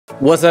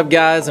What's up,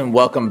 guys, and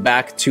welcome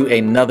back to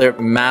another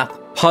math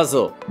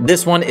puzzle.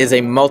 This one is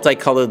a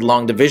multicolored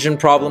long division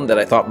problem that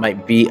I thought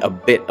might be a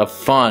bit of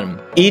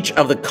fun. Each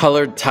of the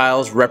colored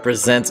tiles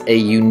represents a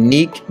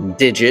unique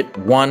digit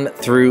 1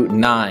 through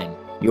 9.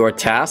 Your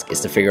task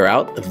is to figure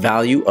out the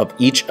value of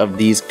each of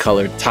these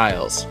colored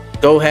tiles.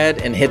 Go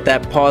ahead and hit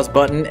that pause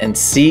button and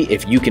see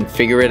if you can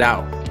figure it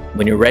out.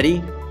 When you're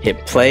ready,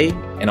 hit play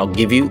and I'll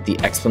give you the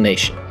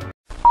explanation.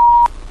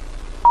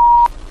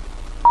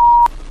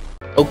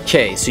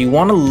 Okay, so you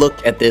want to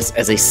look at this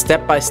as a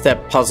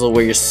step-by-step puzzle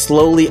where you're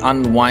slowly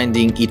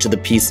unwinding each of the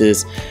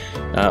pieces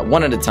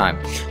one at a time.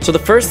 So the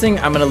first thing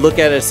I'm going to look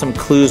at is some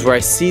clues where I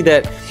see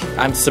that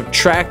I'm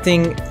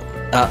subtracting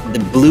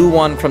the blue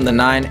one from the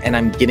 9 and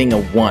I'm getting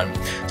a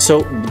 1.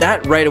 So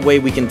that right away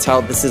we can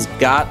tell this has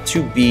got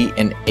to be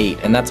an 8,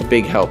 and that's a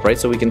big help, right?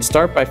 So we can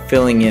start by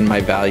filling in my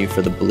value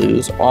for the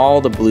blues. All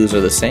the blues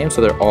are the same,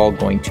 so they're all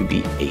going to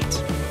be 8.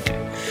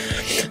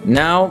 Okay.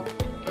 Now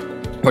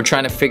we're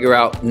trying to figure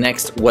out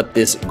next what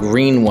this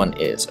green one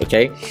is,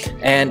 okay?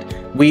 And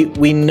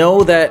we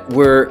know that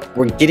we're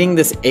getting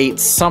this 8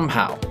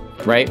 somehow,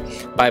 right?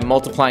 By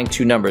multiplying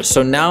two numbers.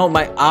 So now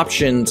my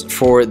options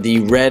for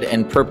the red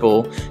and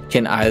purple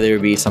can either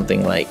be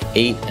something like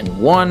 8 and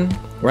 1,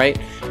 right?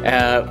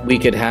 We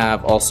could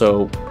have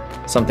also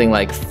something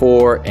like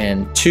 4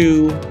 and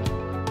 2.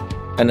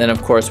 And then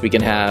of course we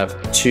can have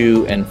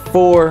 2 and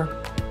 4,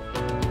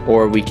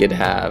 or we could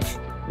have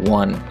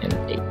 1 and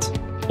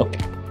 8.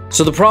 Okay.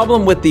 So the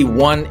problem with the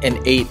 1 and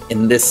 8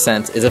 in this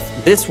sense is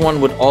if this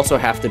one would also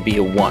have to be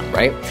a 1,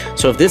 right?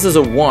 So if this is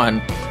a 1,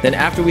 then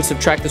after we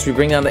subtract this, we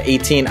bring down the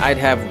 18, I'd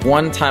have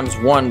 1 times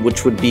 1,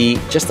 which would be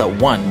just a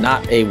 1,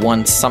 not a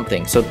 1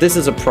 something. So this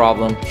is a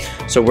problem.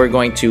 So we're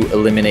going to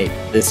eliminate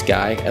this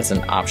guy as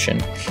an option,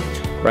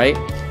 right?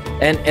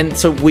 And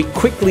so we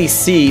quickly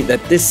see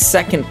that this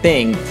second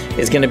thing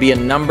is going to be a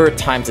number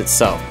times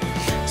itself.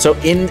 So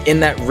in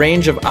that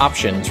range of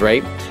options,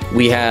 right,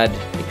 we had,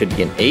 it could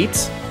be an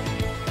 8,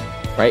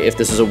 right, if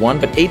this is a 1,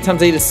 but 8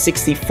 times 8 is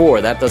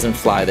 64. That doesn't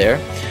fly there.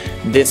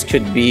 This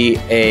could be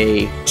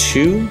a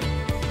 2,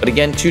 but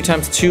again, 2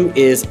 times 2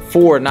 is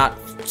 4, not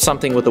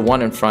something with a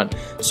 1 in front,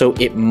 so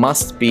it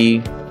must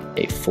be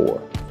a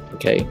 4,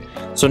 okay?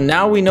 So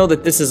now we know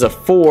that this is a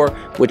 4,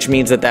 which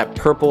means that that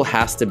purple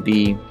has to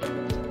be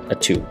a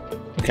 2,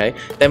 okay?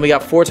 Then we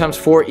got 4 times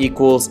 4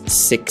 equals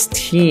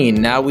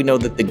 16. Now we know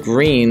that the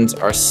greens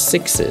are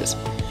 6s.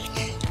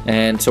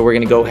 And so we're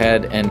gonna go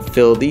ahead and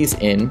fill these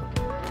in,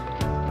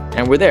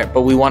 and we're there.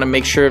 But we want to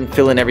make sure and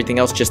fill in everything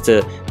else just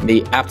to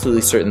be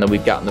absolutely certain that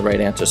we've gotten the right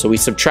answer. So we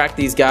subtract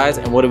these guys,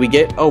 and what do we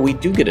get? Oh, we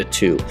do get a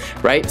 2,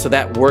 right? So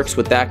that works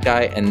with that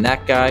guy and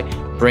that guy.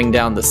 Bring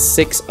down the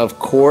 6, of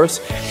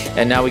course.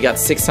 And now we got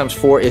 6 times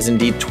 4 is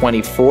indeed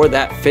 24.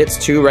 That fits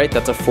too, right?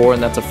 That's a 4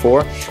 and that's a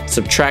 4.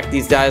 Subtract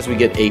these guys, we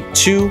get a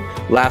 2.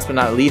 Last but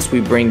not least,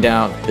 we bring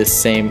down this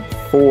same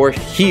 4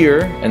 here,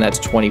 and that's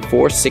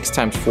 24. 6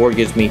 times 4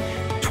 gives me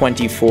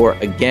 24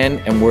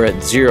 again, and we're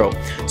at 0.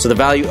 So the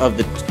value of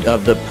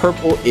the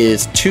purple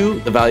is 2,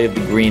 the value of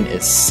the green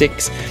is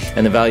 6,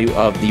 and the value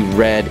of the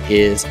red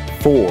is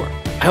 4.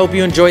 I hope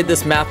you enjoyed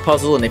this math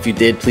puzzle, and if you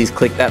did, please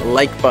click that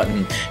like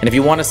button. And if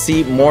you want to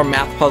see more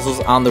math puzzles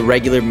on the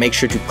regular, make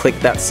sure to click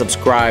that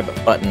subscribe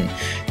button.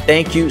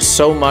 Thank you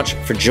so much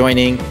for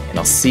joining, and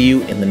I'll see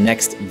you in the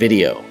next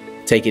video.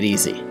 Take it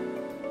easy.